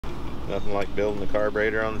Nothing like building the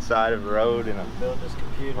carburetor on the side of the road in a build this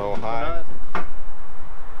computer. Ohio.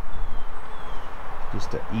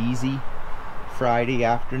 Just an easy Friday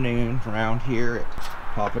afternoon around here at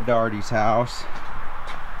Papa Darty's house.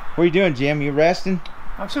 What are you doing, Jim? You resting?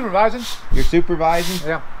 I'm supervising. You're supervising?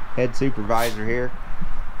 Yeah. Head supervisor here.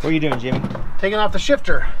 What are you doing, Jimmy? Taking off the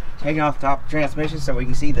shifter. Taking off the top of the transmission so we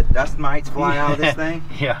can see the dust mites fly out of this thing?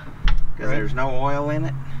 Yeah. Because there's no oil in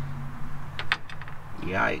it.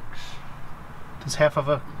 Yikes. Does half of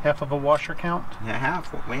a washer count? Yeah,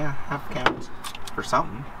 half counts for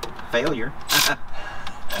something. Failure.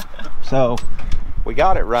 So we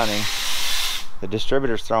got it running. The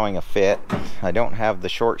distributor's throwing a fit. I don't have the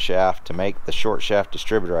short shaft to make the short shaft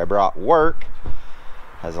distributor I brought work.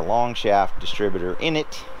 Has a long shaft distributor in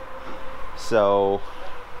it. So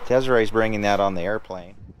Desiree's bringing that on the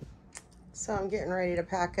airplane. So I'm getting ready to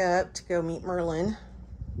pack up to go meet Merlin.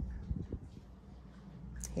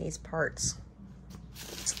 Hayes Parts.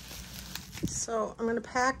 So I'm going to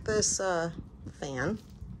pack this fan,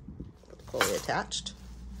 fully attached,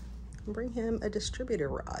 and bring him a distributor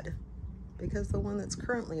rod because the one that's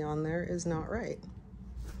currently on there is not right.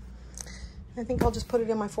 I think I'll just put it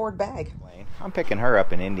in my Ford bag. I'm picking her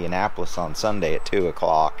up in Indianapolis on Sunday at 2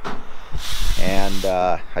 o'clock. And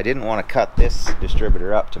I didn't want to cut this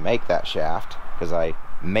distributor up to make that shaft because I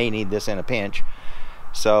may need this in a pinch.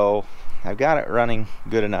 So I've got it running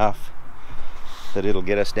good enough that it'll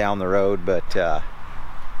get us down the road. But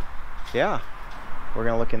yeah, we're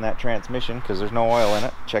going to look in that transmission because there's no oil in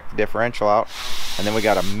it. Check the differential out. And then we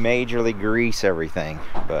got to majorly grease everything.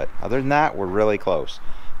 But other than that, we're really close.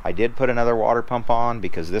 I did put another water pump on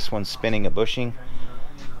because this one's spinning a bushing.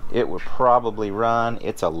 It would probably run.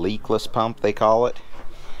 It's a leakless pump, they call it.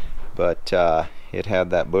 But it had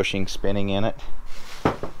that bushing spinning in it.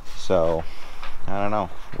 So, I don't know.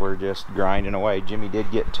 We're just grinding away. Jimmy did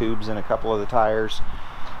get tubes in a couple of the tires.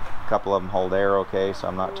 A couple of them hold air okay, so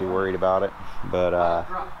I'm not too worried about it. But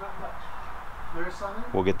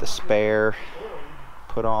we'll get the spare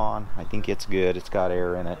put on. I think it's good. It's got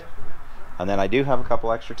air in it. And then I do have a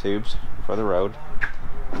couple extra tubes for the road.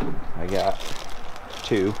 I got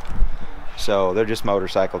 2. So they're just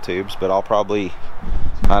motorcycle tubes, but I'll probably,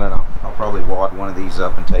 I don't know, I'll probably wad one of these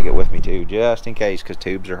up and take it with me too, just in case, because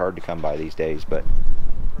tubes are hard to come by these days. But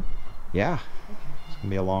yeah, it's gonna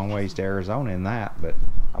be a long ways to Arizona in that, but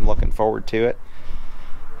I'm looking forward to it.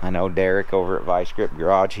 I know Derek over at Vice Grip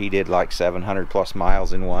Garage, he did like 700 plus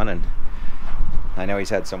miles in one, and I know he's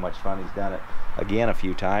had so much fun. He's done it again a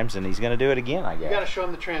few times, and he's gonna do it again, I guess. You gotta show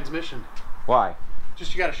him the transmission. Why?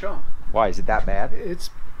 Just you gotta show him. Why, is it that bad?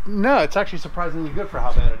 No, it's actually surprisingly good for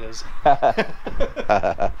how bad it is.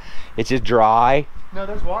 It's just dry. No,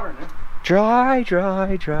 there's water in it. Dry,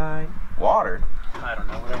 dry, dry. Water? I don't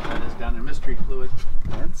know, whatever that is down there, mystery fluid.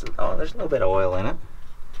 Oh, there's a little bit of oil in it.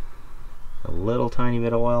 A little tiny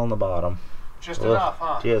bit of oil on the bottom. Just enough,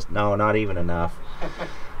 huh? No, not even enough.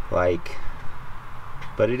 Like,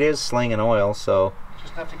 but it is slinging oil, so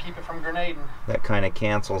just enough to keep it from grenading. That kind of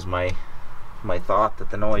cancels my thought that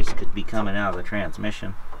the noise could be coming out of the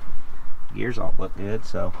transmission. Gears all look good,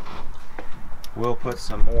 so we'll put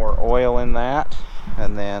some more oil in that,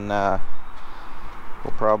 and then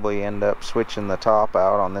we'll probably end up switching the top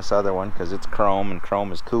out on this other one because it's chrome, and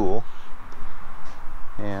chrome is cool.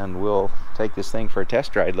 And we'll take this thing for a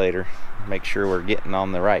test ride later, make sure we're getting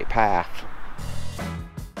on the right path.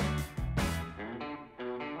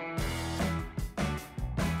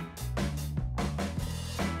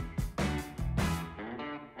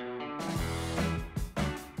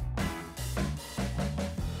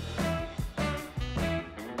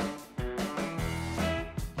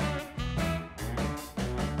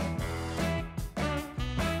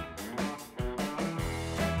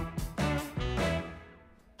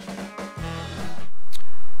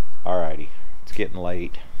 Alrighty, it's getting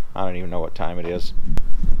late. I don't even know what time it is.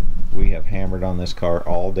 We have hammered on this car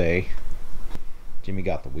all day. Jimmy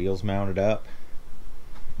got the wheels mounted up.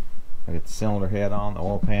 I got the cylinder head on, the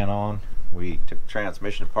oil pan on. We took the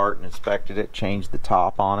transmission apart and inspected it, changed the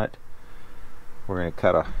top on it. We're going to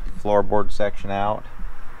cut a floorboard section out.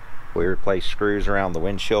 We replaced screws around the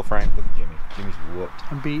windshield frame. Look at Jimmy. Jimmy's whooped.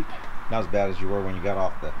 I'm beat. Not as bad as you were when you got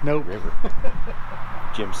off the river.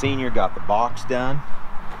 Jim Sr. got the box done.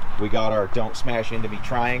 We got our Don't Smash Into Me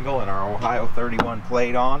triangle and our Ohio 31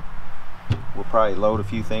 plate on. We'll probably load a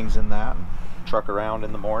few things in that and truck around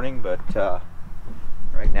in the morning, but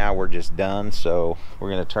right now we're just done, so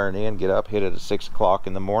we're going to turn in, get up, hit it at 6 o'clock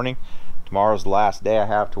in the morning. Tomorrow's the last day I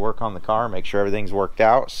have to work on the car, make sure everything's worked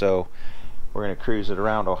out, so we're going to cruise it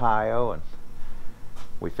around Ohio. And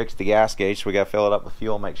we fixed the gas gauge, so we got to fill it up with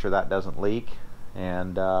fuel, make sure that doesn't leak.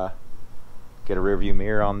 And get a rear view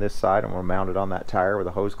mirror on this side, and we'll mount it on that tire with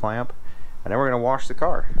a hose clamp, and then we're going to wash the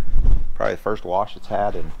car. Probably the first wash it's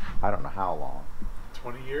had in I don't know how long.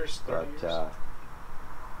 20 years, 30 years.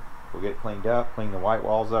 We'll get it cleaned up, clean the white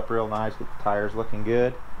walls up real nice, get the tires looking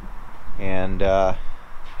good, and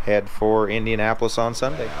head for Indianapolis on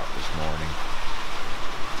Sunday. Out this morning.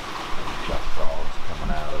 Chuck frogs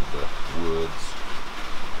coming out of the woods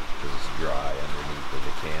because it's dry underneath of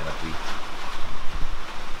the canopy.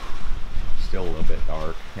 Still a little bit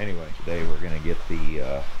dark. Anyway, today we're going to get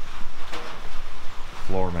the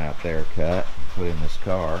floor mat there cut, put in this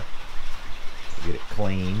car, get it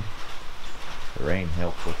cleaned. The rain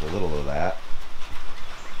helps with a little of that,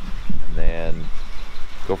 and then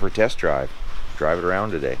go for a test drive. Drive it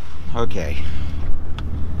around today. Okay.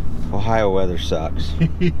 Ohio weather sucks.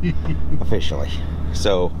 Officially.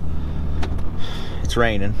 So it's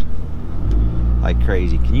raining like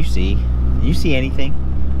crazy. Can you see? Can you see anything?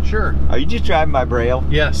 Sure. Are you just driving by braille?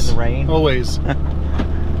 Yes. In the rain? Always.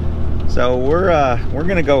 So we're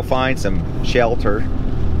gonna go find some shelter,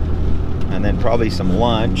 and then probably some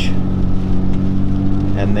lunch,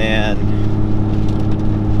 and then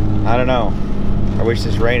I don't know. I wish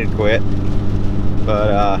this rain had quit,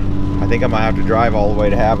 but I think I might have to drive all the way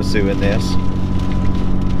to Havasu in this.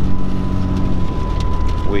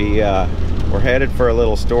 We're headed for a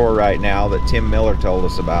little store right now that Tim Miller told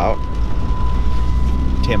us about.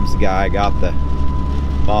 Tim's the guy I got the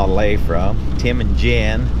Model A from. Tim and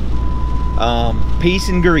Jen. Peace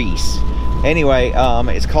and grease. Anyway,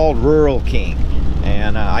 it's called Rural King,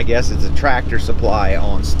 and I guess it's a Tractor Supply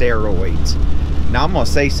on steroids. Now I'm gonna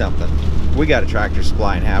say something. We got a Tractor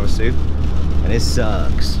Supply in Havasu, and it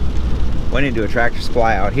sucks. Went into a Tractor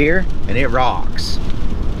Supply out here, and it rocks.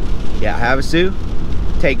 Yeah, Havasu,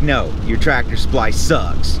 take note. Your Tractor Supply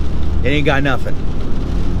sucks. It ain't got nothing.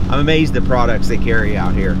 I'm amazed at the products they carry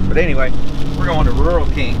out here. But anyway, we're going to Rural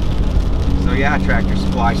King. So yeah, Tractor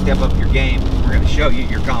Supply, step up your game. We're going to show you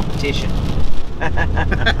your competition.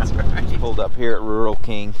 That's right. Pulled up here at Rural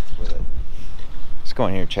King. Let's go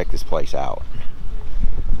in here and check this place out.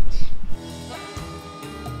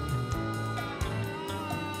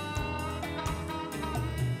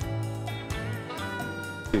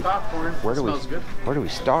 Popcorn. Where do we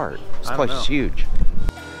start? This place is huge.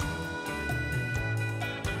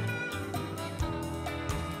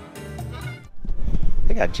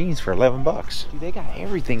 They got jeans for 11 bucks. Dude, they got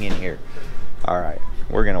everything in here. All right,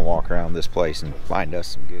 we're gonna walk around this place and find us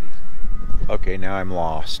some goodies. Okay, now I'm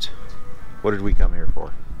lost. What did we come here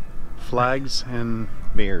for? Flags and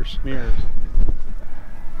mirrors. Mirrors.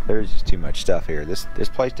 There's just too much stuff here. This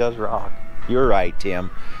place does rock. You're right,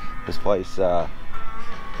 Tim. This place, yeah,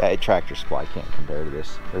 Tractor Supply can't compare to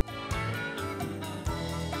this.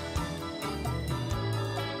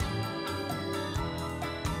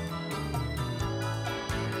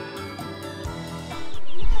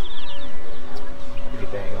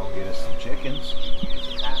 Dang, I'll get us some chickens.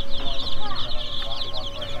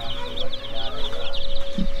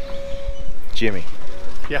 Jimmy.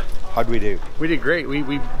 Yeah. How'd we do? We did great.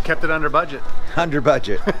 We kept it under budget. Under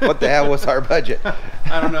budget. What the hell was our budget?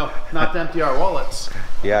 I don't know. Not to empty our wallets.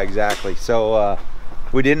 Yeah, exactly. So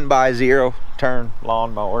we didn't buy a zero-turn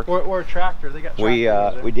lawnmower. Or a tractor. They got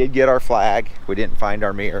tractor. We did get our flag. We didn't find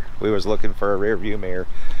our mirror. We was looking for a rear view mirror.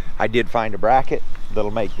 I did find a bracket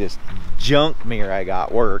that'll make this junk mirror I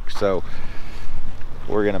got work. So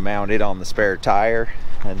we're gonna mount it on the spare tire,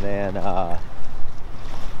 and then I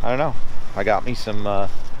don't know. I got me some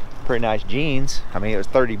pretty nice jeans. I mean, it was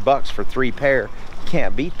 30 bucks for 3 pair.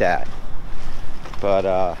 Can't beat that.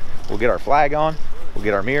 But we'll get our flag on. We'll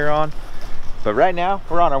get our mirror on. But right now,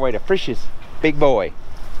 we're on our way to Frisch's Big Boy.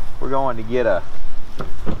 We're going to get a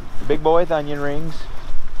Big Boy with onion rings.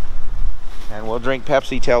 And we'll drink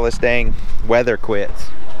Pepsi till this dang weather quits.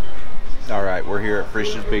 All right, we're here at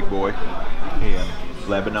Frisch's Big Boy in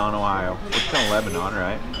Lebanon, Ohio. It's still Lebanon,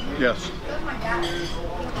 right? Yes.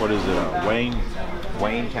 What is it?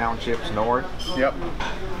 Wayne Township's north? Yep.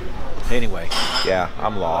 Anyway, yeah,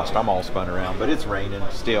 I'm lost. I'm all spun around, but it's raining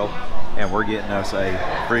still, and we're getting us a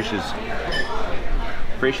Frisch's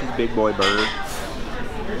Big Boy burger.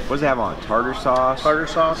 What does it have on it? Tartar sauce? Tartar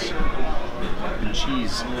sauce and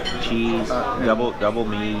cheese. Cheese, double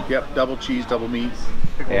meat. Yep, double cheese, double meat.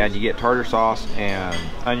 And you get tartar sauce and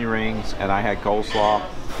onion rings, and I had coleslaw,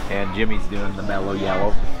 and Jimmy's doing the mellow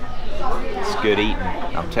yellow. It's good eating,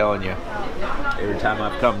 I'm telling you. Every time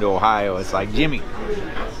I've come to Ohio, it's like, Jimmy,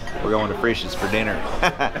 we're going to Frisch's for dinner.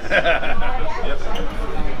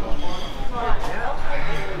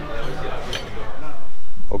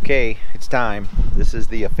 Okay, it's time. This is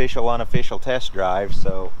the official unofficial test drive,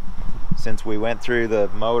 so since we went through the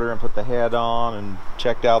motor and put the head on and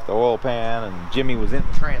checked out the oil pan, and Jimmy was in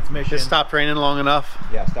the transmission. It stopped raining long enough.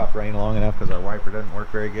 Yeah, stopped raining long enough because our wiper doesn't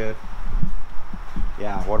work very good.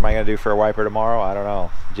 Yeah, what am I going to do for a wiper tomorrow? I don't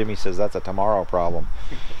know. Jimmy says that's a tomorrow problem.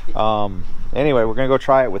 Anyway, we're going to go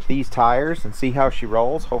try it with these tires and see how she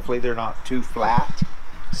rolls. Hopefully they're not too flat,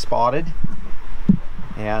 spotted.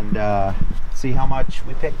 And see how much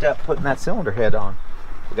we picked up putting that cylinder head on.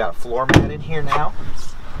 We got a floor mat in here now.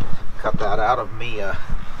 Cut that out of me a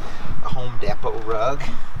Home Depot rug.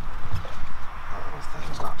 Oh, this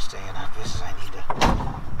thing's not staying up. This is, I need to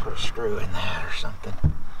put a screw in that or something.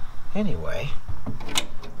 Anyway,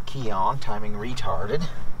 key on, timing retarded,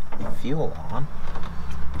 fuel on.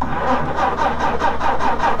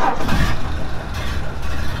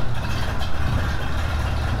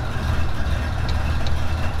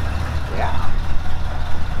 Yeah.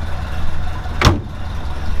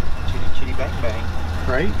 Chitty chitty bang bang.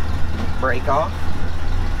 Right? Brake off.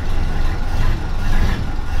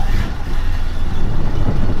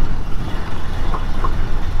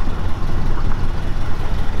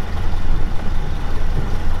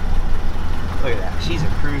 Look at that. She's a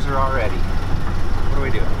cruiser already. What are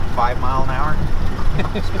we doing? 5 mile an hour?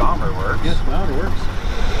 Speedometer works. Yes, speedometer works.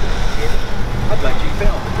 I'd let you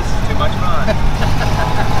film. This is too much fun.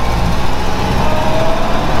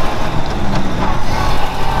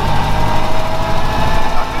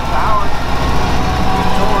 Got good power.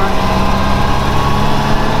 Good torque.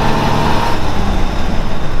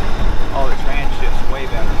 Oh, the trans shift's way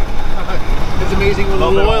better. It's amazing what a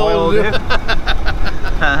little oil will do.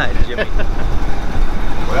 Hi, Jimmy.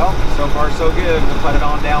 Well, so far so good. We'll put it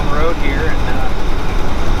on down the road here and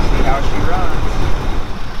see how she runs.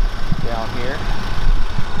 Down here.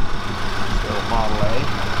 Little Model A.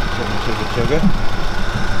 Chugga, chugga, chugga.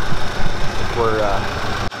 We're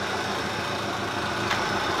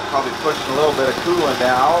probably pushing a little bit of coolant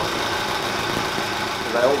out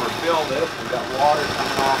because I overfilled it. We've got water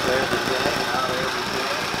coming off of everything and out of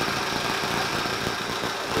everything.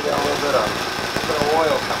 We got a little bit of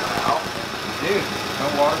oil coming out. Dude, no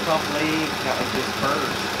water pump leak, it just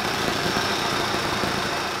burst.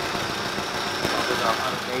 Up to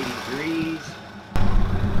 180 degrees.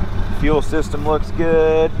 Fuel system looks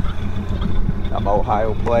good. Got my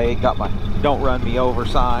Ohio plate, got my "Don't run me over"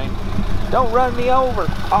 sign. Don't run me over.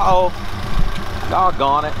 Uh-oh.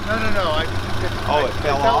 Doggone it. No. It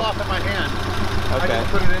fell off in my hand. Okay. I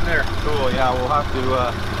just put it in there. Cool, yeah, we'll have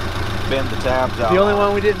to bend the tabs out. The only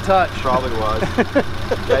one we didn't touch. Probably was.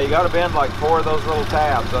 Yeah, you got to bend like 4 of those little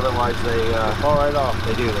tabs, otherwise they fall right off.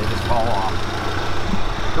 They do. They just fall off.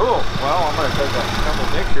 Cool. Well, I'm going to take a couple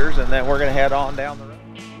pictures and then we're going to head on down the road.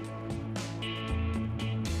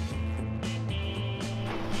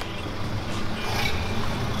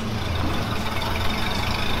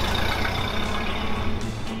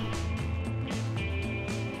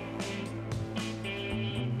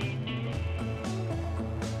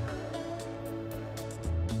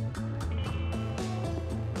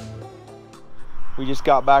 We just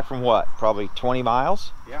got back from what? Probably 20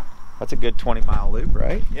 miles? Yeah. That's a good 20-mile loop,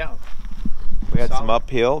 right? Yeah. We had some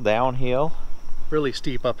uphill, downhill. Really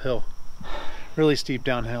steep uphill. Really steep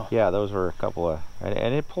downhill. Yeah, those were a couple of,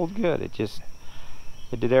 and it pulled good. It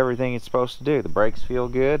did everything it's supposed to do. The brakes feel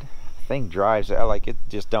good. The thing drives, like it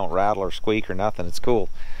just don't rattle or squeak or nothing. It's cool.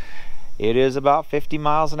 It is about 50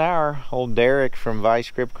 miles an hour. Old Derek from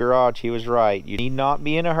Vice Grip Garage, he was right. You need not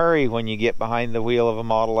be in a hurry when you get behind the wheel of a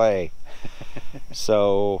Model A.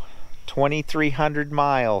 So 2,300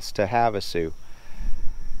 miles to Havasu.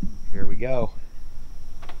 Here we go.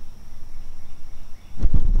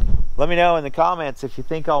 Let me know in the comments if you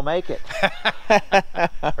think I'll make it.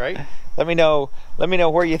 Right? Let me know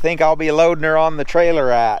where you think I'll be loading her on the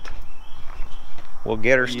trailer at. We'll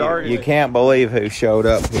get her started. You can't believe who showed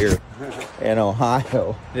up here in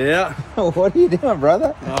Ohio. Yeah. What are you doing,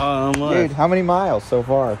 brother? Dude, how many miles so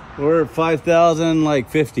far? we're at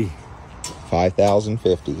 5,050.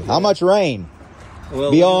 5,050. How much rain?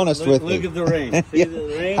 Well, Be honest with me. Look at the rain. See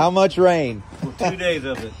the rain? How much rain? Well, 2 days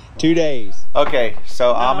of it. 2 days. Okay,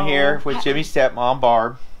 so I'm here with Jimmy's stepmom,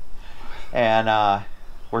 Barb, and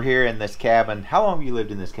we're here in this cabin. How long have you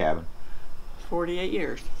lived in this cabin? 48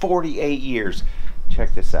 years. 48 years.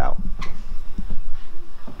 Check this out.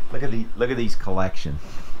 Look at these collection.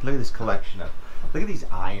 Look at this collection of. Look at these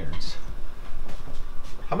irons.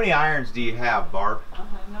 How many irons do you have, Barb? I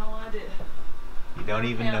have no idea. You don't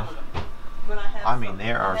even know. But I have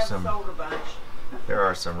there are some. sold a bunch. There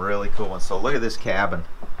are some really cool ones. So look at this cabin.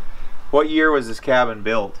 What year was this cabin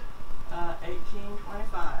built?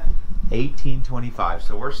 1825. 1825.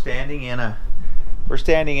 So we're standing in a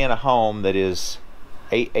home that is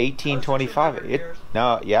 1825.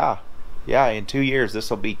 Yeah, in 2 years this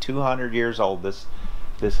will be 200 years old, this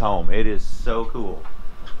home. It is so cool.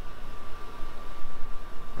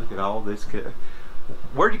 Look at all this.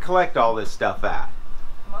 Where'd you collect all this stuff at?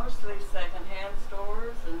 Mostly secondhand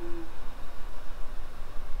stores and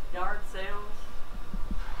yard sales,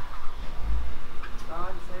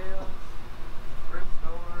 garage sales, thrift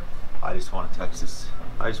stores. I just want to touch this.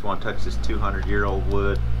 I just want to touch this 200-year-old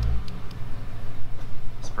wood.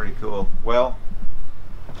 It's pretty cool. Well,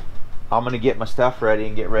 I'm gonna get my stuff ready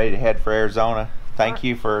and get ready to head for Arizona. Thank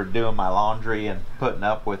you for doing my laundry and putting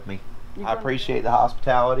up with me. I appreciate the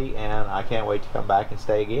hospitality, and I can't wait to come back and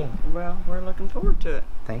stay again. Well, we're looking forward to it.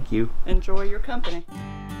 Thank you. Enjoy your company.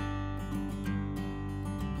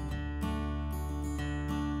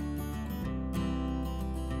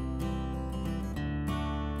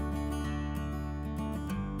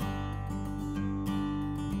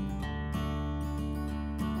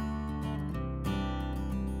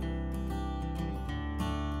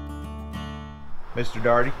 Mr.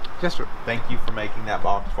 Daugherty, Yes, sir. thank you for making that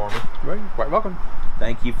box for me. Well, you're quite welcome.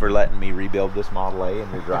 Thank you for letting me rebuild this Model A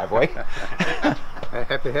in your driveway.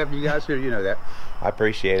 Happy to have you guys here. You know that. I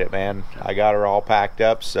appreciate it, man. I got her all packed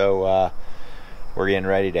up, so we're getting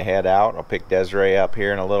ready to head out. I'll pick Desiree up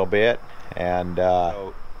here in a little bit, and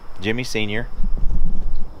Jimmy Sr.,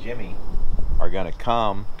 Jimmy, are gonna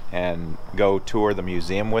come and go tour the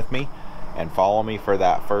museum with me and follow me for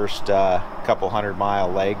that first couple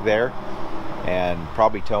 100-mile leg there, and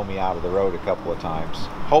probably tow me out of the road a couple of times.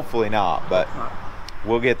 Hopefully not, but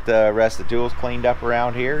we'll get the rest of the tools cleaned up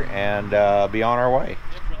around here and be on our way.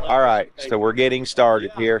 All right, so we're getting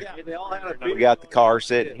started here. We got the car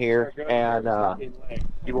sitting here, and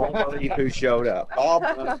you won't believe who showed up.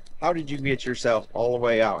 Bob, how did you get yourself all the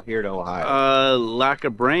way out here to Ohio? Lack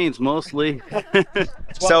of brains mostly.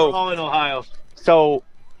 So in Ohio. So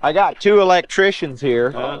I got two electricians here.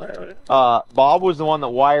 Bob was the one that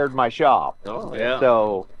wired my shop. Oh yeah.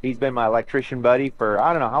 So he's been my electrician buddy for,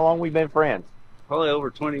 I don't know, how long we've been friends? Probably over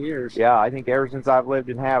 20 years. Yeah, I think ever since I've lived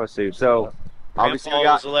in Havasu. So obviously we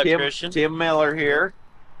got Tim Miller here.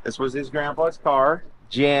 This was his grandpa's car.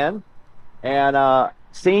 Jen and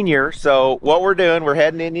Senior. So what we're doing, we're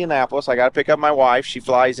heading to Indianapolis. I got to pick up my wife. She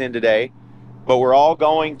flies in today. But we're all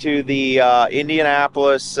going to the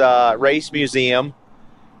Indianapolis Race Museum.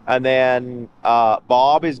 And then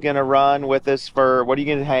Bob is going to run with us for, what are you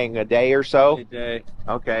going to hang, a day or so? A day.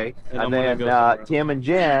 Okay. And then Tim and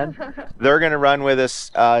Jen, they're going to run with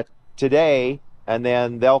us today, and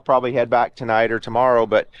then they'll probably head back tonight or tomorrow.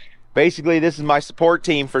 But basically, this is my support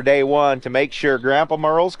team for day one to make sure Grandpa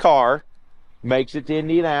Merle's car makes it to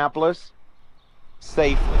Indianapolis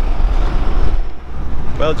safely.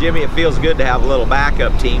 Well, Jimmy, it feels good to have a little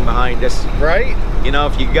backup team behind us. Right? You know,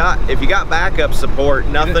 if you got backup support,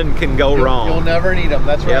 nothing can go wrong. You'll never need them.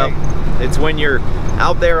 That's right. Yep. It's when you're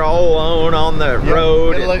out there all alone on the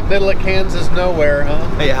road. Middle of Kansas nowhere,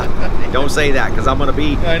 huh? Yeah. Don't say that, because I'm going to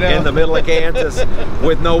be in the middle of Kansas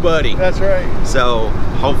with nobody. That's right. So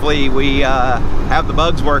hopefully we have the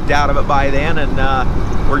bugs worked out of it by then,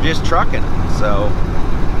 and we're just trucking. So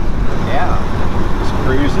yeah, just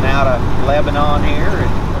cruising out of Lebanon here,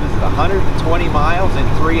 and what is it, 120 miles in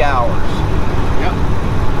 3 hours. Yep.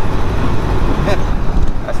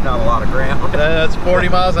 That's not a lot of ground. That's 40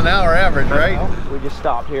 miles an hour average, right? We just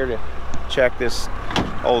stopped here to check this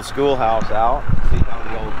old schoolhouse out, see how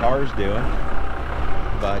the old car's doing.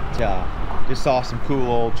 But just saw some cool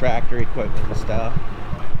old tractor equipment and stuff.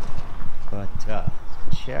 But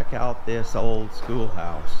check out this old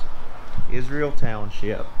schoolhouse, Israel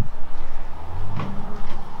Township.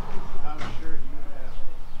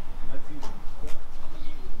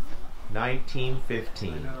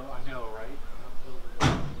 1915. I know,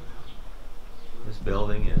 right? This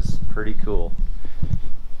building is pretty cool.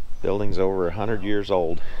 Building's over 100 years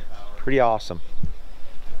old. Pretty awesome.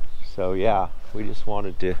 So yeah, we just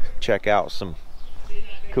wanted to check out some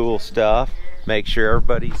cool stuff. Make sure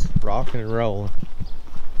everybody's rocking and rolling.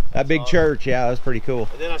 That big church, yeah, that's pretty cool.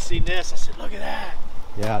 And then I seen this, I said, look at that.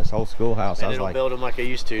 Yeah, this whole schoolhouse. And I they was don't like, build them like I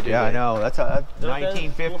used to, do yeah, they? I know. That's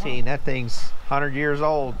 1915. That thing's 100 years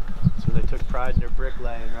old. So they took pride in their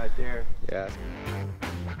bricklaying right there. Yeah.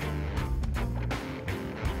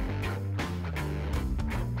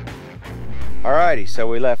 Alrighty, so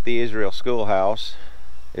we left the Israel schoolhouse.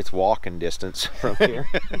 It's walking distance from here.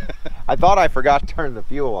 I thought I forgot to turn the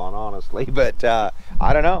fuel on, honestly, but I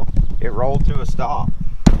don't know. It rolled to a stop.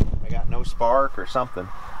 I got no spark or something.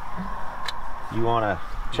 You want to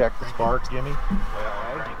check the spark, Jimmy?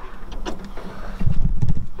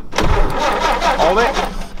 Hold it.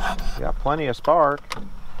 Got plenty of spark.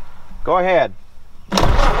 Go ahead.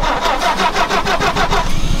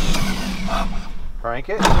 Crank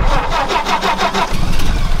it.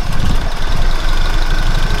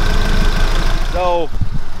 So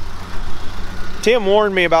Tim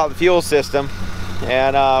warned me about the fuel system,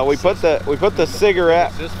 and we put the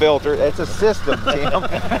cigarette filter. It's a system, Tim.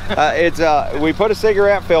 We put a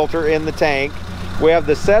cigarette filter in the tank. We have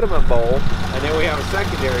the sediment bowl, and then we have a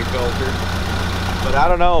secondary filter. But I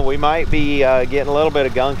don't know, we might be getting a little bit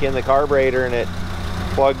of gunk in the carburetor, and it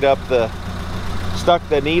plugged up stuck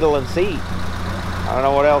the needle and seat. I don't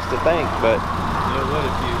know what else to think, but You know what?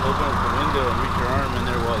 If you open up the window and reach your arm in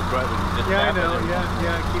there while he's driving, you just Yeah, I tap it know. and-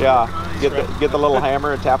 Yeah. get the little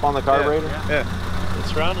hammer and tap on the carburetor. Yeah.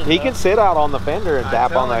 It's rounded. He can sit out on the fender and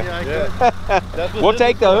tap on there. That's what We'll this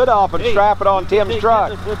take is the for. hood off and Hey, strap it on Tim's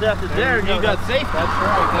truck. Put that to there, and you got safety. That's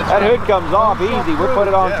right. That hood comes off easy. We'll put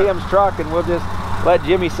it on Yeah. Tim's truck, and we'll just let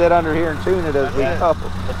Jimmy sit under here and tune it as we go.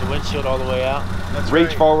 Put the windshield all the way out.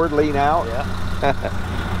 Reach forward, lean out. Yeah.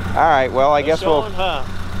 All right. Well, I guess Showing, huh?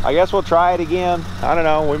 we'll try it again. I don't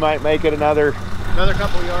know. We might make it another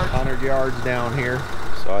Couple yards. 100 yards down here.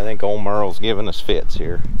 So I think old Merle's giving us fits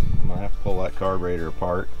here. I'm gonna have to pull that carburetor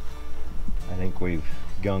apart. I think we've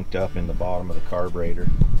gunked up in the bottom of the carburetor.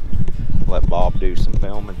 Let Bob do some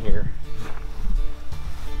filming here.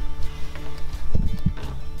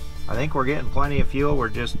 I think we're getting plenty of fuel. We're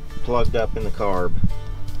just plugged up in the carb.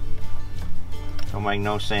 Don't make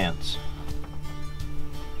no sense.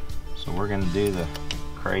 So we're gonna do the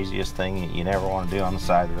craziest thing that you never want to do on the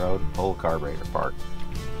side of the road and pull the carburetor apart.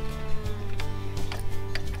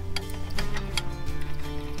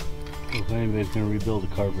 If anybody's gonna rebuild a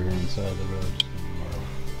carburetor inside the road,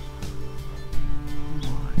 it's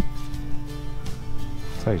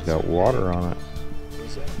So he's got water on it.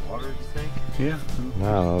 Is that water, you think? Yeah.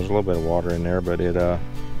 No, there's a little bit of water in there, but it's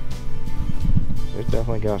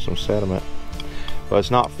definitely got some sediment. But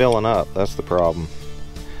it's not filling up, that's the problem.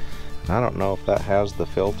 I don't know if that has the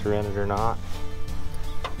filter in it or not.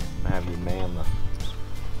 Have you man the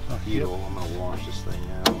fuel. I'm gonna wash this thing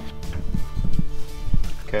out.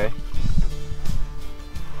 Okay.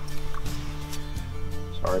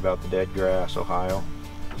 Sorry about the dead grass, Ohio.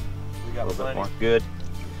 We got A little bit plenty. more. Good.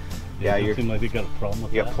 Yeah, you you seem like you got a problem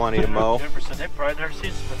with got that. plenty to mow. Jefferson, they've probably never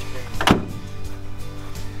seen so much green.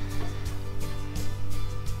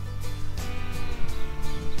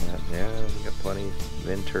 Yeah, we got plenty of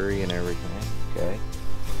Venturi and everything. Okay.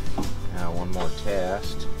 Now one more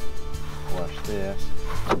test. Watch this.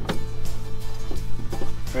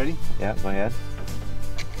 Ready? Yeah, go ahead.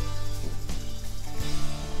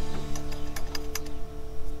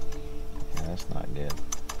 Yeah, that's not good.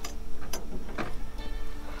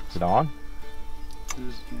 Is it on?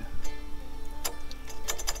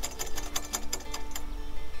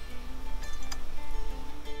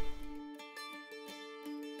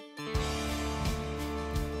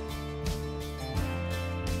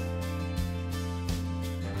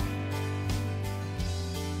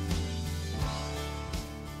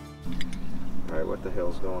 Alright, what the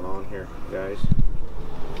hell's going on here, guys?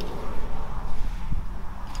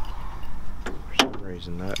 For some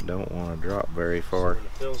reason that don't want to drop very So far. when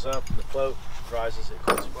it fills up and the float rises, it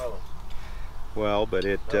quits flowing. Well, but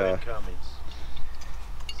it No incomings.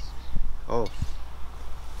 oh,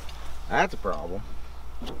 that's a problem.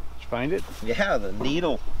 Did you find it? Yeah, the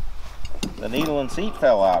needle and seat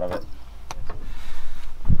fell out of it.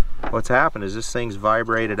 What's happened is this thing's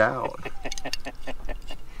vibrated out.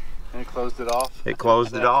 And it closed it off. It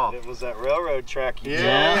closed it off. It was that railroad track.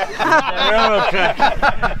 Railroad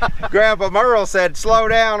track. Grandpa Merle said, "Slow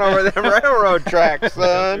down over them railroad tracks, Through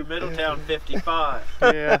son." Middletown 55.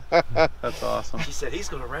 Yeah. That's awesome. He said he's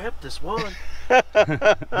gonna ramp this one.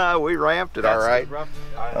 We ramped it all right.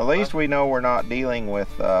 At least we know we're not dealing with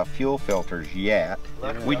fuel filters yet.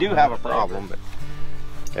 We do have a problem, but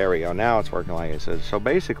there we go. Now it's working like it says. So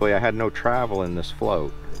basically, I had no travel in this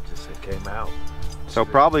float. It came out. So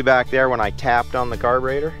probably back there when I tapped on the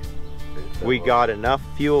carburetor, we got enough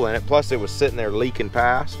fuel in it. Plus, it was sitting there leaking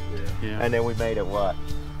past. Yeah. And then we made it what?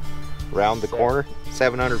 Round the corner,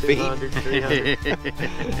 700 feet. 200,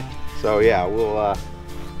 300. So yeah, we'll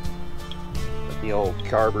put the old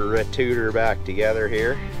carburetor back together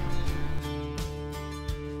here.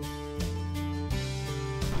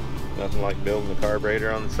 Nothing like building the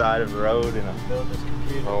carburetor on the side of the road in Build this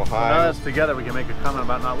computer. Now Ohio. that's together, we can make a comment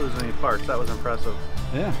about not losing any parts. That was impressive.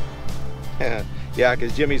 Yeah. Yeah,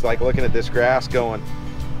 because Jimmy's like looking at this grass going,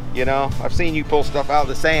 you know, I've seen you pull stuff out of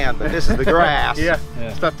the sand, but this is the grass. Yeah.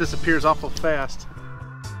 Yeah. Stuff disappears awful fast.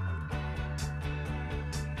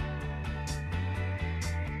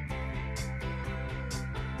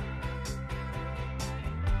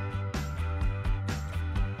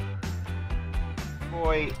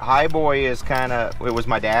 Highboy is kind of, it was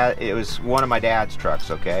my dad, it was one of my dad's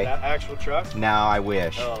trucks, okay? That actual truck? No, I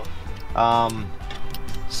wish. Oh.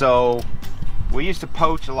 So we used to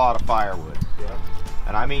poach a lot of firewood. Yeah.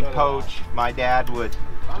 And I mean poach, my dad would,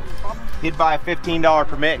 he'd buy a $15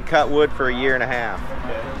 permit and cut wood for a year and a half.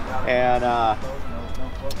 Okay. And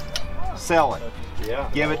sell it. Yeah.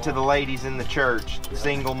 Give it to the ladies in the church,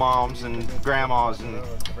 single moms and grandmas and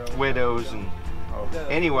widows. And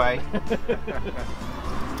anyway,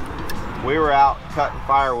 we were out cutting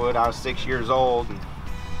firewood. I was 6 years old, and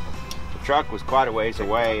the truck was quite a ways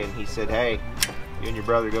away, and he said, hey, you and your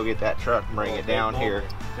brother go get that truck and bring it down here.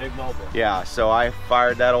 Big mobile. Yeah, so I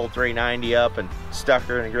fired that old 390 up and stuck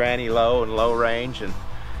her in a granny low and low range, and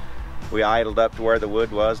we idled up to where the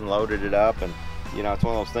wood was and loaded it up. And you know, it's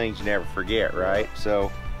one of those things you never forget, right?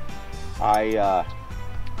 So I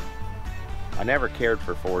never cared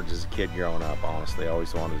for Fords as a kid growing up, honestly. I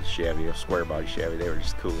always wanted a Chevy, a square body Chevy. They were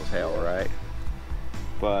just cool as hell, right?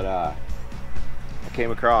 But I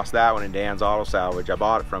came across that one in Dan's Auto Salvage. I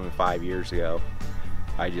bought it from him 5 years ago.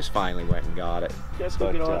 I just finally went and got it. You guys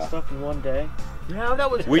go get all that stuff in one day? Yeah,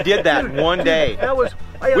 that was. We did that in one day. That was.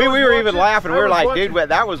 We were even laughing. We were like, dude,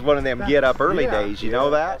 that was one of them get up early days. You know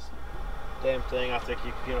that? Damn thing I think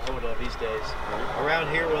you can get a hold of these days.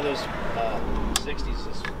 Around here, one of those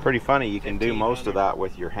 60s is pretty funny. You can do most of that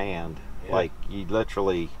with your hand. Yeah. Like you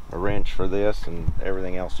literally a wrench for this and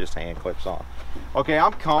everything else just hand clips on. Okay,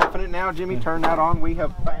 I'm confident now, Jimmy. Turn that on. We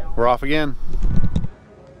have found. We're off again.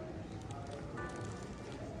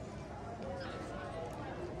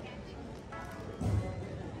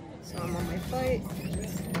 So I'm on my flight,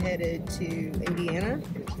 headed to Indiana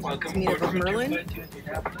to meet up with Merlin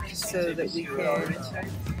so that we can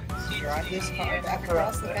drive this car back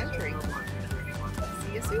across the country.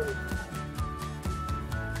 See you soon.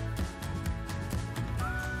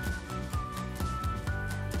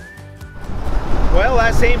 Well,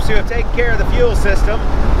 that seems to have taken care of the fuel system.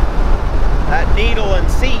 That needle and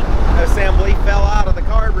seat assembly fell out of the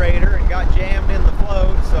carburetor and got jammed in the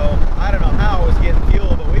float, so I don't know how it was getting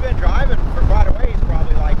fuel, but we've been driving for quite a ways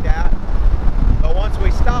probably like that. But once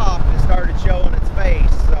we stopped, it started showing its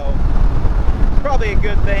face, so it's probably a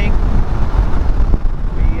good thing.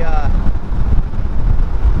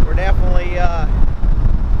 We're definitely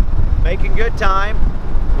making good time.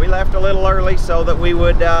 We left a little early so that we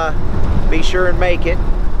would be sure and make it.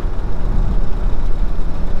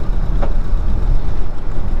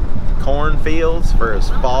 Cornfields for as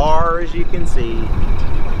far as you can see.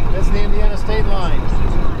 That's the Indiana state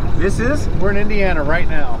line. This is? We're in Indiana right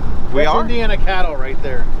now. We That's are? Indiana cattle right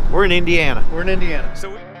there. We're in Indiana. We're in Indiana. So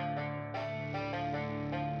we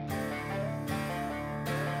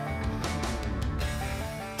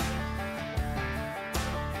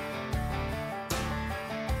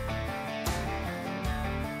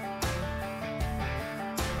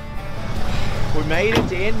made it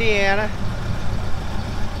to Indiana.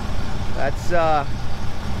 That's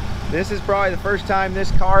this is probably the first time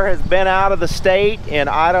this car has been out of the state in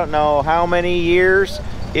I don't know how many years,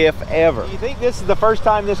 if ever. Do you think this is the first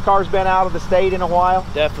time this car's been out of the state in a while?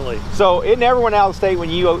 definitely So it never went out of the state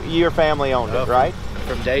when your family owned it, right?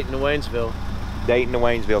 from Dayton to Waynesville. Dayton to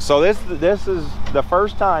Waynesville. So this is the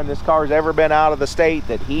first time this car's ever been out of the state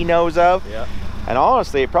that he knows of. Yeah. And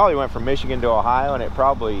honestly, it probably went from Michigan to Ohio, and it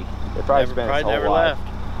probably spent its whole never life.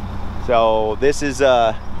 left. So this is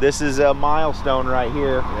a milestone right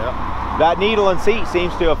here. Yeah. That needle and seat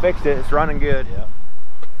seems to have fixed it. It's running good. Yeah.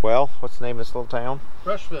 Well, what's the name of this little town?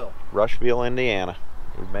 Rushville. Rushville, Indiana.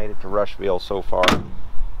 We've made it to Rushville so far.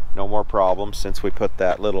 No more problems since we put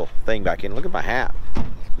that little thing back in. Look at my hat.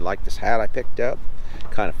 You like this hat I picked up?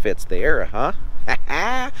 Kind of fits the era, huh?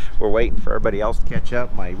 We're waiting for everybody else to catch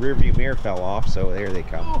up. My rear view mirror fell off, so there they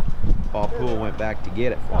come. Bob Poole went back to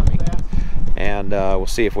get it for me. And we'll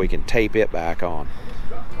see if we can tape it back on.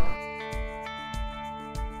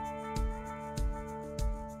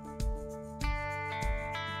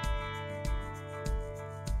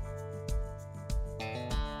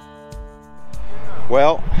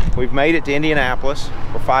 Well, we've made it to Indianapolis.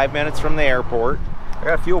 We're 5 minutes from the airport. I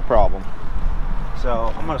got a fuel problem.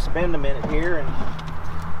 So I'm gonna spend a minute here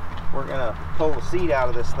and we're gonna pull the seat out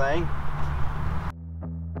of this thing.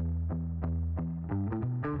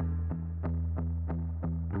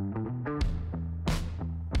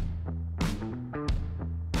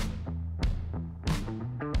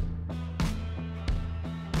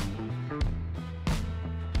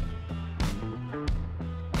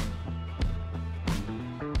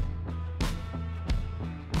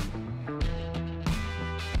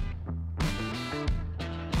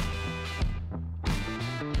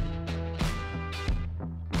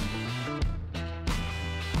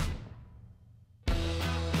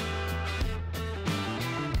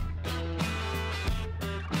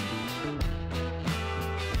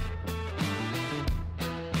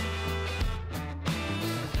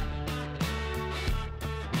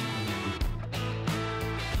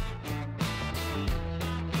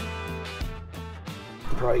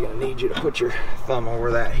 probably gonna need you to put your thumb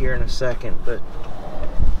over that here in a second, but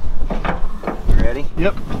you ready?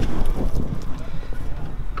 Yep.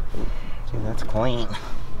 See, that's clean.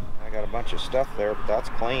 I got a bunch of stuff there, but that's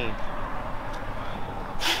clean.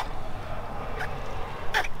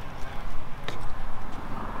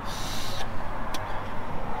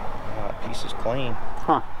 That piece is clean.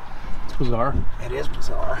 Huh. It's bizarre. It is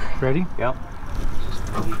bizarre. Ready? Yep. Just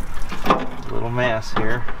a little mess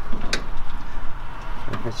here.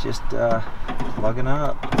 If it's just plugging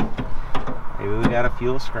up. Maybe we got a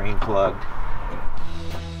fuel screen plugged.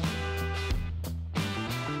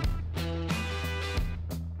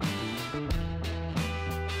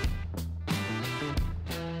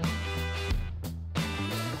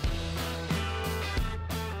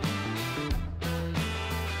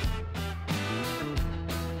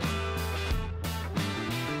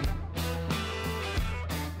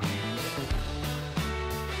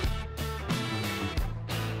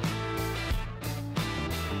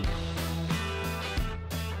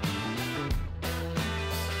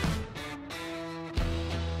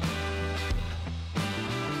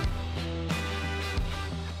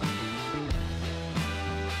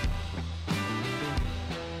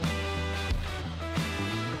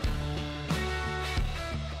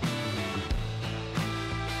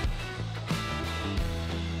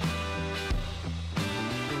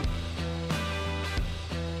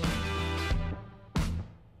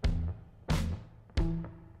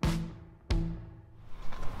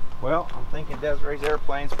 Well, I'm thinking Desiree's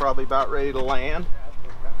airplane's probably about ready to land.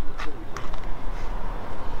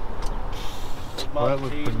 Well, that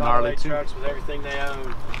looks pretty Model gnarly A too. trucks with everything they own.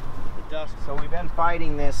 The dust. So we've been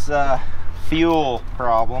fighting this fuel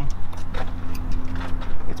problem.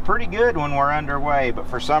 It's pretty good when we're underway, but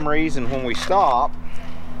for some reason when we stop,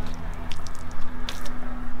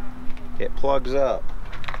 it plugs up.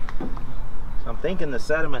 So I'm thinking the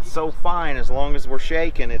sediment's so fine, as long as we're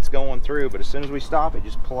shaking, it's going through, but as soon as we stop, it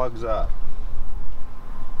just plugs up.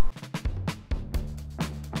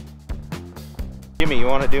 Jimmy, you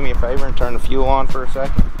want to do me a favor and turn the fuel on for a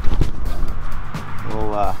second?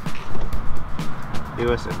 We'll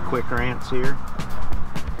do us a quick rinse here.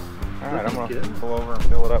 All right, I'm gonna pull over and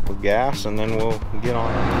fill it up with gas, and then we'll get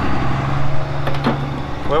on.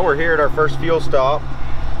 Well, we're here at our first fuel stop.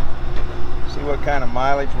 See what kind of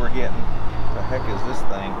mileage we're getting. The heck is this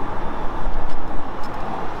thing?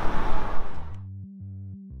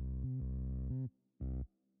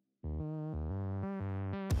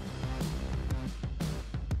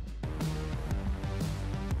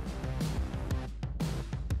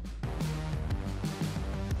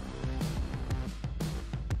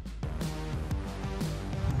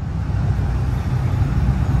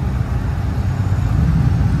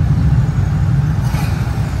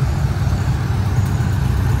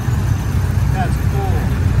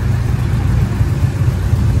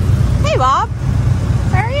 Bob,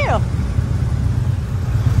 how are you?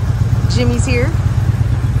 Jimmy's here.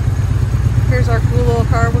 Here's our cool little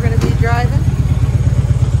car we're going to be driving.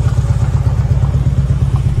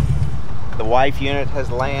 The wife unit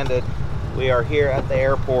has landed. We are here at the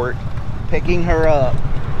airport picking her up.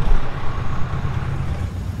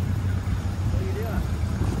 What are you doing?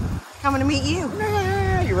 Coming to meet you.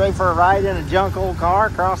 You ready for a ride in a junk old car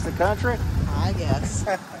across the country? I guess.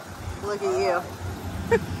 Look at you.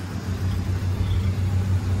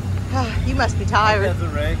 You must be tired.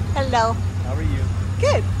 Desiree, Hello. how are you?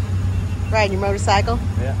 Good. Riding your motorcycle?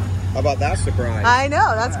 Yeah. How about that surprise? I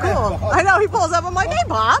know, that's cool. I know, he pulls up, I'm like, hey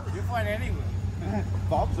Bob. You're fine anyway.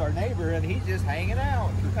 Bob's our neighbor and he's just hanging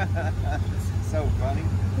out. So funny.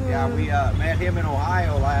 Yeah, we met him in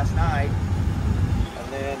Ohio last night.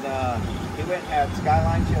 And then he went and had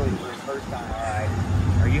Skyline chili for his first time. All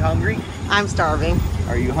right. Are you hungry? I'm starving.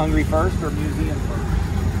 Are you hungry first or museum first?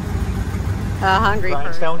 Hungry first.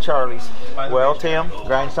 Grindstone Charlie's. Well, Tim,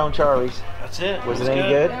 Grindstone Charlie's. That's it. Was it any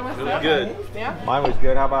good? It was good. Mine was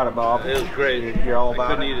good. How about it, Bob? It was great. You're all I about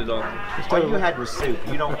couldn't it? eat it all. All you had was soup.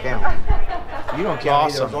 You don't count. You don't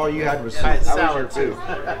count. Awesome. Either. All you had was soup. I had How salad was your too.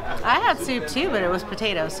 food? I had soup too, but it was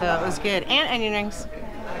potatoes, so it was good. And onion rings.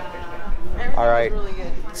 All right.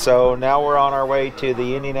 So now we're on our way to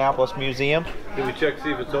the Indianapolis Museum. Can we check to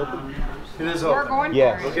see if it's open? It is We're open. going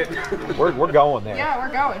Yes. for it. Okay. We're going there. Yeah,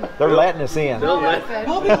 we're going. They're letting us in. They'll let-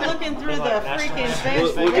 We'll be looking through the freaking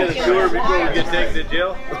fence. We'll get a tour before we get taken to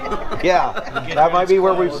jail. Yeah, that might be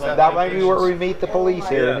where we meet the police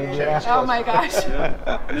here in Indianapolis. Oh my gosh.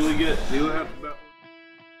 Then we get. You have about.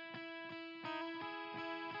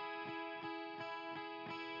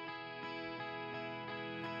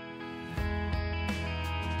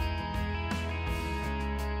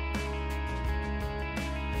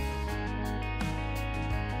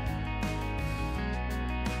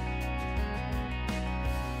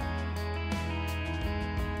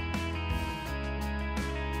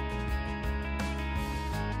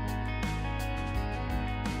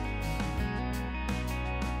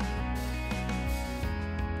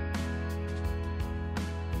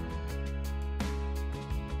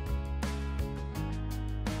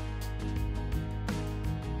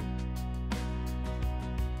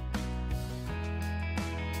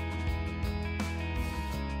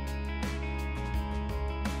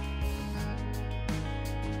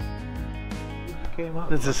 came up.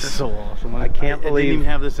 This is so awesome. I can't I believe- didn't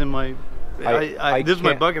even have this in my. I This is my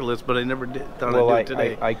can't- bucket list, but I never did. Thought Well, I'd do it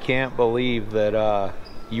today. I can't believe that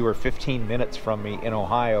you were 15 minutes from me in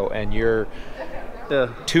Ohio, and you're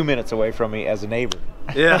 2 minutes away from me as a neighbor.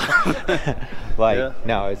 Yeah. Like, Yeah.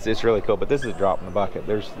 no, it's really cool. But this is a drop in the bucket.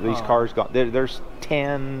 There's these cars gone. There's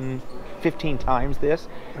 10, 15 times this.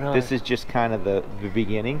 Really? This is just kind of the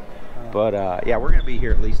beginning. But yeah, we're gonna be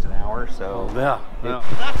here at least an hour. So Yeah. Not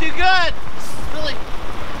too good. Really.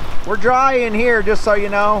 We're dry in here, just so you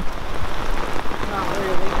know. Not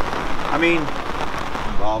really. I mean,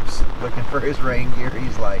 Bob's looking for his rain gear.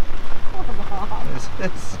 He's like,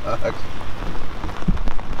 this sucks.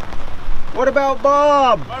 What about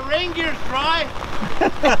Bob? My rain gear's dry.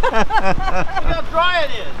 Look how dry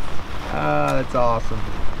it is. That's awesome.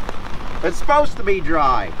 It's supposed to be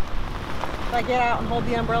dry. If I get out and hold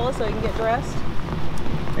the umbrella so you can get dressed.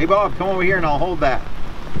 Hey Bob, come over here and I'll hold that.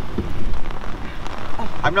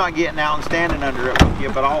 I'm not getting out and standing under it with you,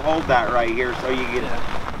 but I'll hold that right here so you can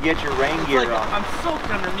get your rain gear on. I'm soaked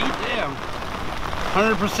underneath. Damn.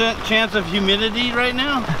 100% chance of humidity right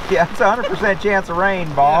now. Yeah, it's a 100% chance of rain,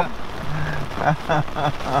 Bob.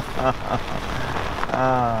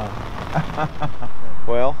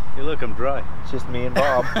 Well, Hey, look, I'm dry. it's just me and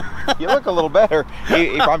Bob. You look a little better.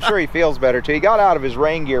 I'm sure he feels better too. He got out of his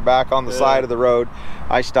rain gear back on the side of the road.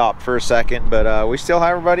 I stopped for a second, but we still have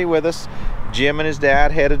everybody with us. Jim and his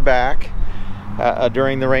dad headed back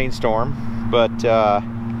during the rainstorm, but I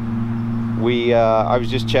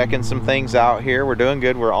was just checking some things out here. We're doing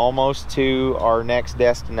good. We're almost to our next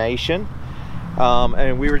destination,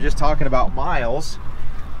 and we were just talking about miles,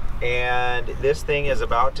 and this thing is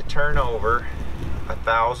about to turn over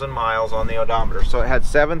 1,000 miles on the odometer. So it had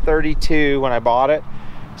 732 when I bought it,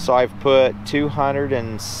 so I've put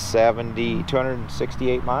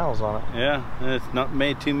 268 miles on it. Yeah, and it's not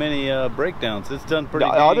made too many breakdowns. It's done pretty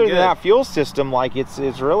Other good. than that fuel system, like it's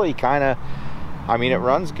really kind of, I mean, it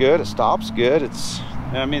runs good, it stops good. It's,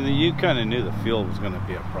 I mean, you kind of knew the fuel was going to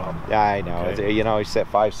be a problem. yeah, I know. Okay. It's, you know, you set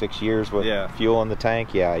 5-6 years with fuel in the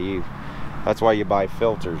tank. Yeah, that's why you buy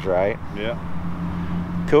filters, right? Yeah.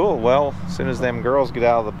 Cool. Well, as soon as them girls get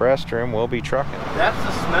out of the restroom, we'll be trucking. That's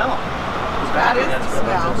the smell. That is the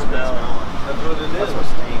smell. That's what it is. That's what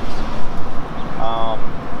stinks.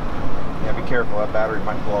 Yeah, be careful. That battery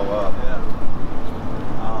might blow up. Yeah.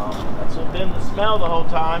 That's been the smell the whole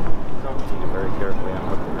time. Very carefully. I'm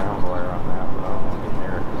putting the ground wire on that, but I don't want to get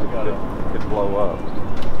near it because it could blow up.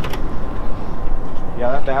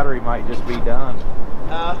 Yeah, that battery might just be done.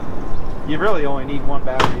 You really only need one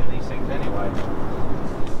battery in these things anyway.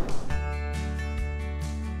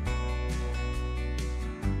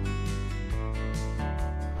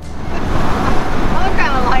 I'm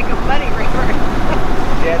kind of like a muddy river.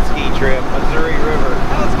 Jet ski trip, Missouri River.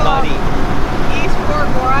 That was called Muddy. East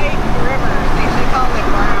Fork White River. They should call it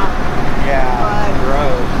brown. Yeah, Mud.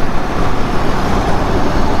 gross.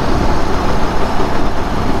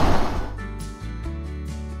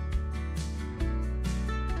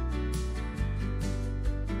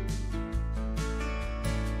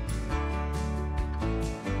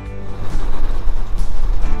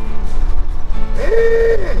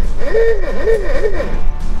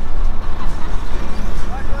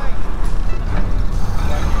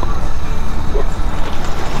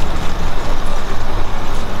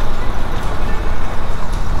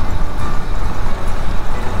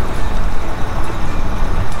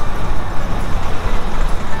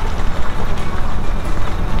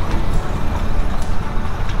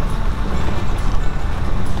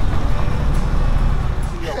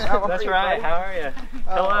 That's right. How are you?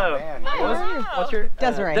 Hello. Man. What's your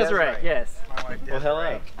Desiree. Desiree. Yes. Well,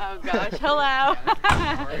 hello. Oh gosh, hello.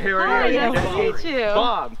 Who are you? Nice to meet you.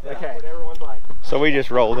 Bob. Okay. What everyone's like. So we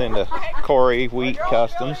just rolled into Corey Wheat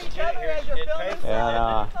Customs,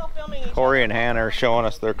 and Corey and Hannah are showing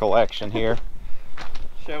us their collection here.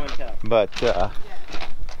 Show and tell. But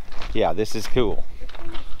yeah, this is cool.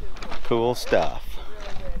 Cool stuff.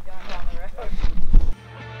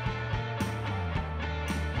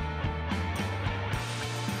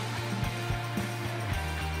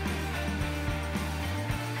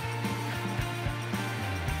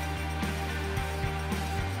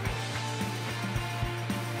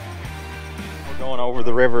 Going over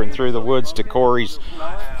the river and through the woods to Corey's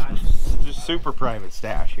just super private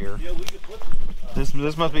stash here. This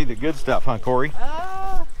must be the good stuff, huh, Corey?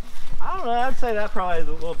 I don't know. I'd say that probably is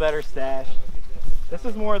a little better stash. This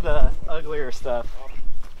is more the uglier stuff.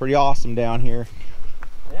 Pretty awesome down here.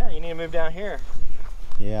 Yeah, you need to move down here.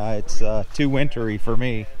 Yeah, it's too wintry for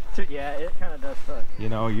me. Yeah, it kind of does suck. You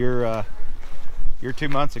know, you're 2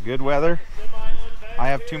 months of good weather. I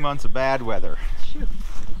have 2 months of bad weather. shoot.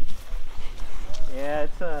 Yeah,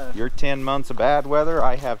 it's You're 10 months of bad weather.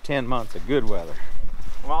 I have 10 months of good weather.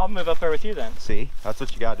 Well, I'll move up there with you then. See, that's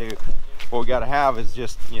what you got to do. What we got to have is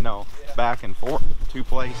just, you know, back and forth, 2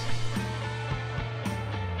 places.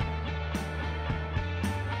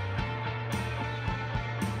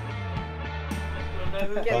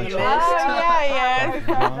 Getting the mist. yeah.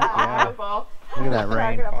 Yeah. Look at that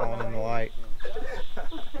rain falling in the light.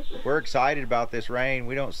 We're excited about this rain.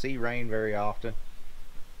 We don't see rain very often.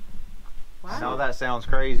 I know that sounds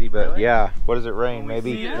crazy, but Really? yeah. What does it rain?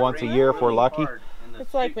 Maybe once a year if we're lucky.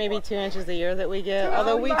 It's like maybe 2 inches a year that we get.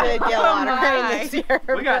 Although we did get a lot of rain this year.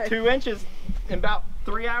 We got 2 inches in about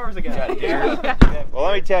 3 hours ago. Well,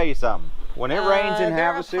 let me tell you something. When it rains in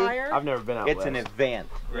they're up Havasu, higher. I've never been out it's west. an event.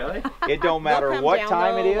 Really? It don't They'll matter come what down,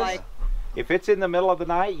 time it though, is. like- If it's in the middle of the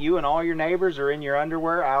night, you and all your neighbors are in your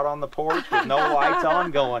underwear out on the porch with no lights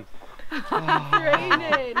on going, Raining.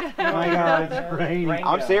 oh my God, it's raining. Rain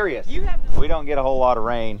I'm go. serious. We don't get a whole lot of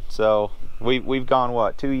rain, so we've gone,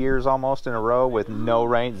 what, 2 years almost in a row with no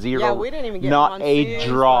rain, zero, Yeah, we didn't even get not a monsoons,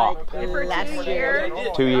 drop. Like, For last 2 year. years.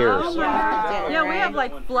 2 years. Oh, wow. Yeah, we have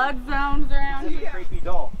like flood zones around This is a here. creepy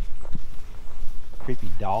doll. Creepy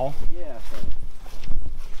doll. Yeah.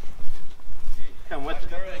 Come with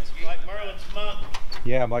it. Like Merlin's monk.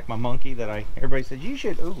 Yeah, like my monkey that everybody said, you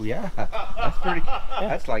should, oh yeah, that's pretty,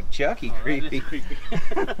 that's like Chucky creepy.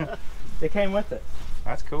 They came with it.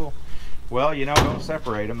 That's cool. Well, you know, don't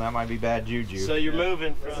separate them. That might be bad juju. So you're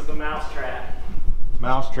moving This from is the mouse trap.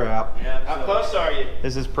 Mousetrap. How close are you?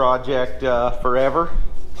 This is Project Forever.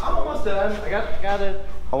 I'm almost done. I got it.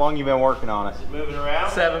 How long you been working on it? Moving around?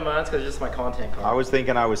 7 months because it's just my content card. I was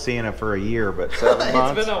thinking I was seeing it for a year, but 7 It's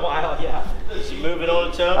months. been a while, yeah. Is you moving on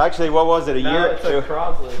its own? Actually, what was it? A No, year? it's a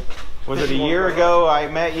Crosley. Was it a year ago? I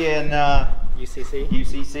met you in UCC?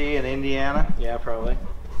 UCC in Indiana. Yeah, probably.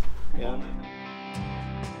 Yeah.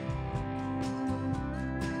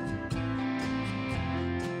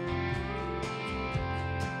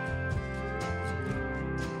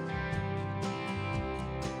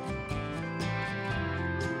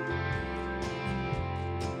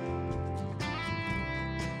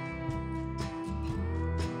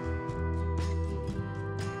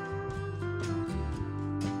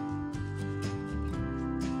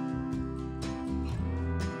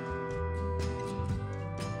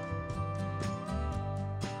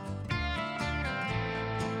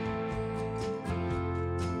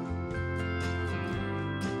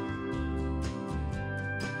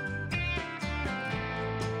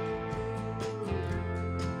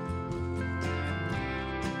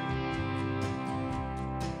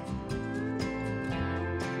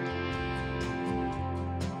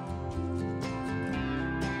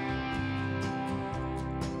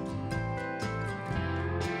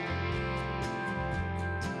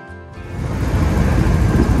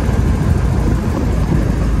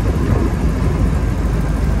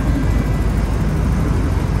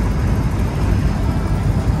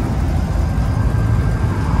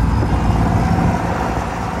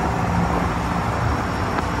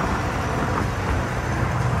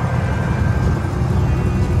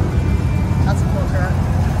 That's a cool truck.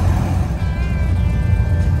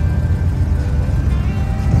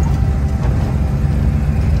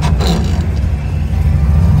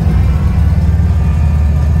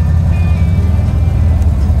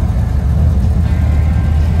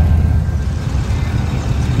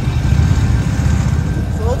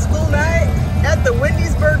 It's old school night at the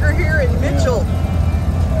Wendy's Burger here in Mitchell.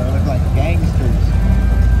 They look like gangsters.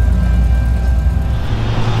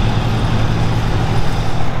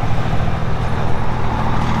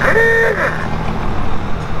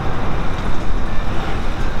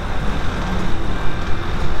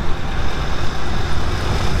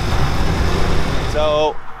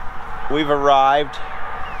 So we've arrived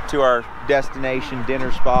to our destination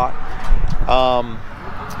dinner spot.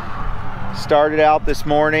 Started out this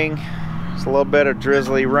morning, it's a little bit of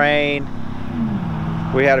drizzly rain.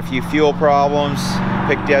 We had a few fuel problems.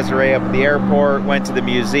 Picked Desiree up at the airport, went to the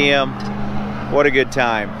museum. What a good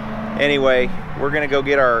time. Anyway, we're gonna go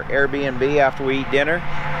get our Airbnb after we eat dinner.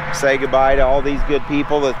 Say goodbye to all these good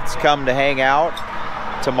people that's come to hang out.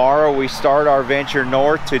 Tomorrow we start our venture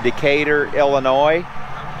north to Decatur, Illinois,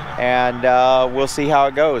 and we'll see how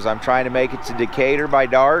it goes. I'm trying to make it to Decatur by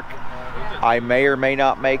dark. I may or may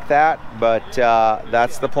not make that, but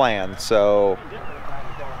that's the plan. So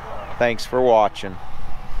thanks for watching.